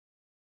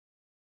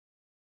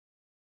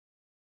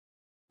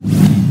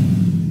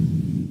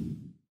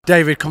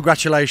David,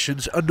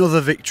 congratulations,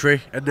 another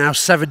victory, and now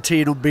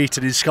 17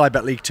 unbeaten in Sky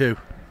Bet League 2.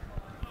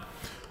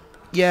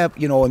 Yeah,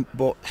 you know,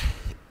 but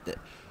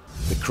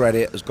the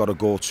credit has got to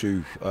go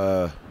to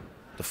the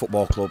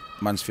football club,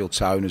 Mansfield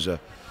Town, as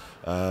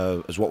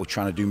what we're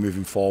trying to do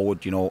moving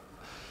forward. You know,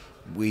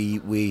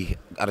 we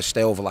had a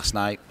stay over last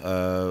night,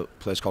 a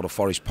place called the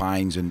Forest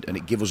Pines, and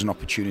it gave us an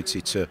opportunity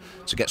to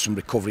get some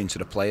recovery into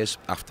the players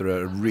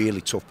after a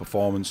really tough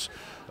performance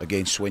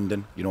against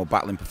Swindon. You know,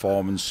 battling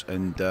performance,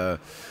 and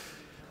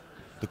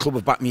the club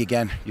have backed me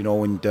again, you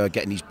know, and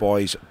getting these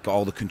boys, got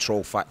all the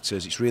control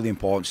factors. It's really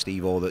important,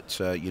 Steve-O, that,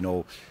 you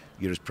know,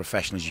 you're as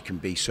professional as you can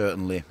be,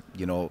 certainly,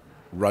 you know,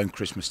 around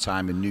Christmas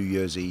time and New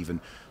Year's Eve, and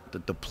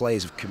the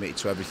players have committed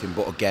to everything.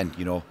 But again,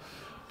 you know,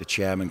 the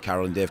chairman,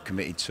 Carol and Dave,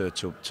 committed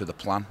to the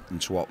plan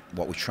and to what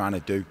we're trying to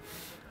do.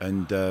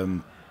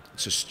 And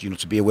just, you know,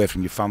 to be away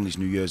from your families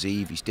New Year's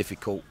Eve is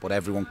difficult, but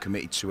everyone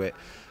committed to it.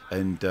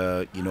 And,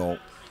 you know,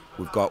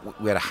 we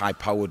had a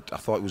high-powered, I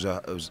thought it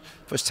was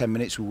first 10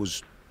 minutes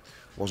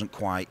wasn't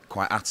quite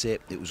at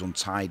it. It was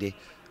untidy.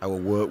 Our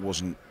work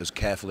wasn't as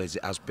careful as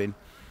it has been.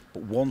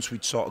 But once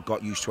we'd sort of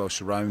got used to our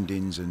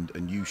surroundings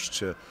and used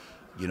to,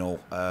 you know,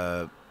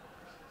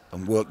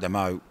 and worked them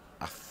out,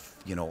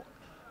 you know,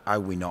 how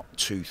we knocked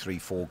 2, 3,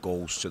 4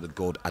 goals to the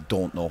good, I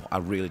don't know. I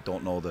really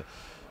don't know.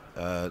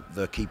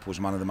 The keeper was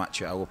man of the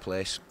match at our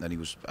place, and he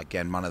was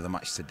again man of the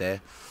match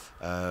today.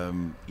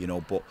 You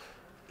know, but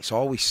it's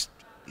always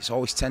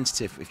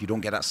tentative if you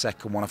don't get that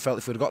second one. I felt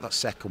if we'd got that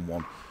second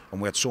one, and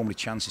we had so many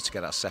chances to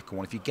get that second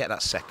one, if you get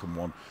that second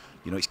one,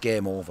 you know, it's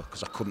game over,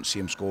 because I couldn't see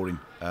him scoring.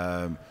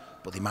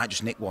 But they might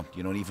just nick one,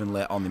 you know, and even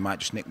later on they might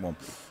just nick one.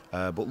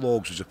 But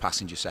Logs was a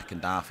passenger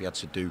second half. He had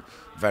to do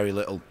very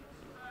little.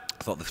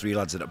 I thought the 3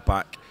 lads at the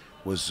back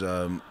was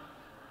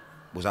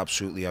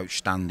absolutely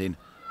outstanding.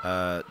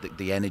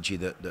 The energy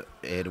that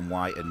Aidan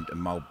White and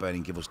Mal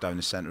Burning give us down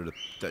the centre,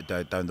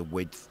 down the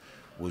width,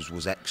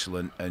 was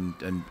excellent. And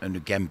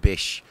again,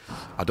 Bish,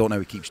 I don't know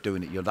how he keeps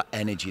doing it. You know, that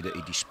energy that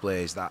he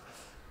displays, that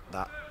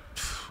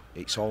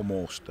it's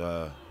almost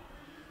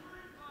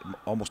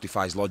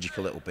defies logic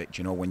a little bit.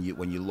 You know, when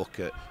you look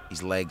at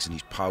his legs and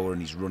his power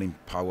and his running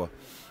power,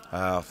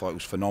 I thought it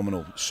was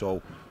phenomenal.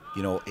 So,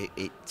 you know,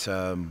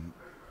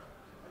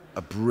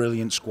 a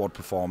brilliant squad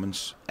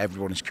performance.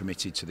 Everyone is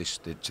committed to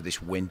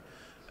this win,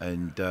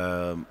 and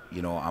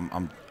you know,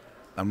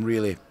 I'm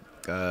really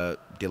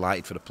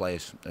delighted for the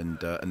players and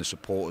the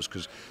supporters,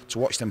 because to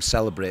watch them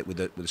celebrate with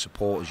the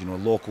supporters, you know,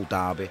 a local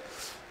derby,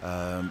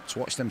 to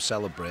watch them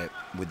celebrate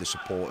with the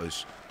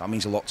supporters, that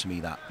means a lot to me.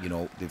 That, you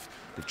know, they've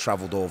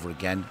travelled over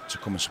again to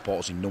come and support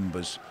us in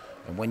numbers,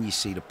 and when you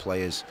see the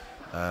players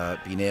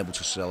being able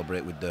to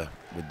celebrate with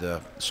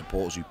the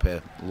supporters who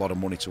pay a lot of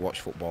money to watch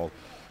football,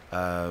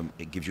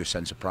 it gives you a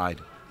sense of pride.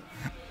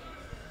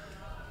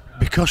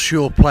 Because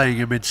you're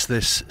playing amidst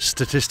this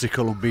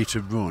statistical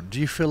unbeaten run, do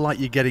you feel like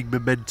you're getting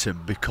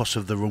momentum because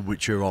of the run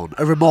which you're on?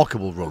 A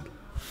remarkable run.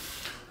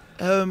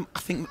 I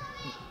think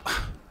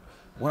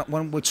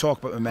when we talk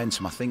about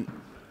momentum, I think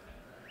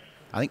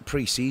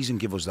pre-season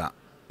give us that,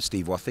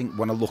 Steve. I think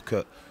when I look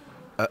at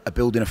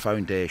building a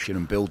foundation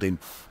and building,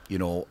 you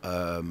know,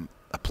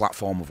 a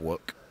platform of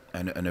work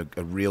and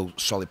a real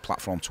solid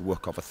platform to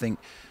work off, I think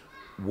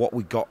what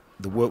we got,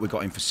 the work we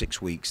got in for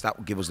 6 weeks, that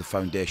will give us the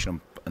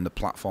foundation and the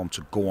platform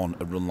to go on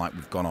a run like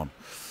we've gone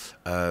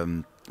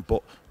on.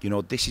 But, you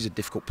know, this is a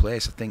difficult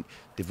place. I think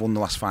they've won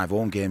the last 5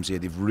 home games here.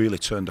 They've really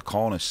turned the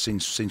corner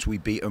since we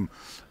beat them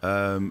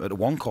at the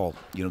one call.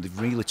 You know, they've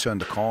really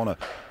turned the corner,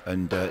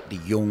 and they're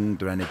young,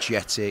 they're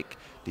energetic,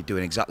 they're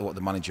doing exactly what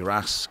the manager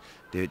asks.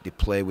 They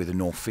play with a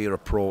no-fear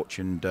approach,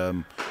 and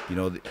you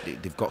know,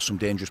 they've got some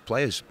dangerous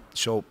players.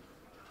 So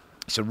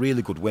it's a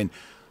really good win.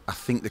 I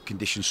think the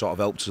conditions sort of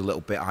helped us a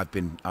little bit. I've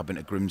been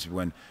at Grimsby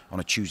on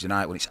a Tuesday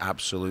night when it's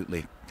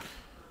absolutely,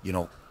 you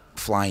know,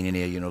 flying in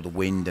here. You know, the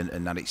wind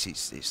and that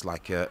it's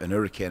like an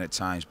hurricane at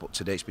times. But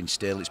today it's been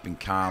still, it's been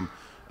calm,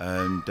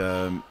 and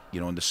you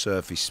know, and the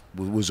surface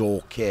was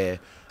okay.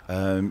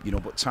 You know,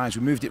 but at times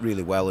we moved it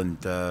really well,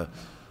 and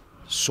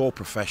so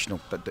professional.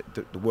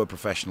 The word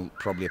professional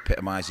probably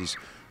epitomises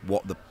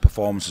what the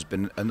performance has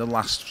been in the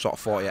last sort of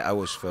 48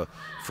 hours for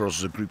us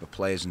as a group of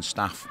players and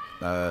staff.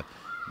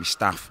 My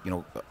staff, you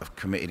know, have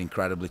committed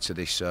incredibly to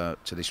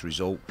this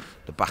result.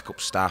 The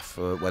backup staff,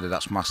 whether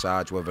that's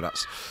massage, whether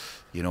that's,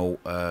 you know,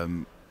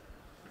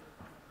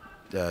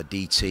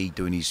 DT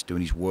doing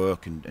his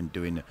work and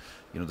doing,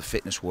 you know, the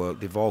fitness work,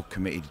 they've all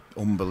committed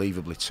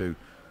unbelievably to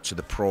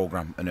the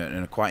programme, and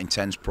a quite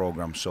intense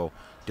programme. So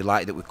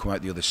delighted that we've come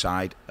out the other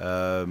side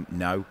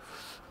now,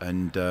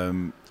 and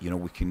you know,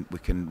 we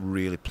can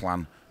really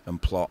plan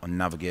and plot and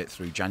navigate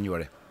through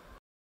January.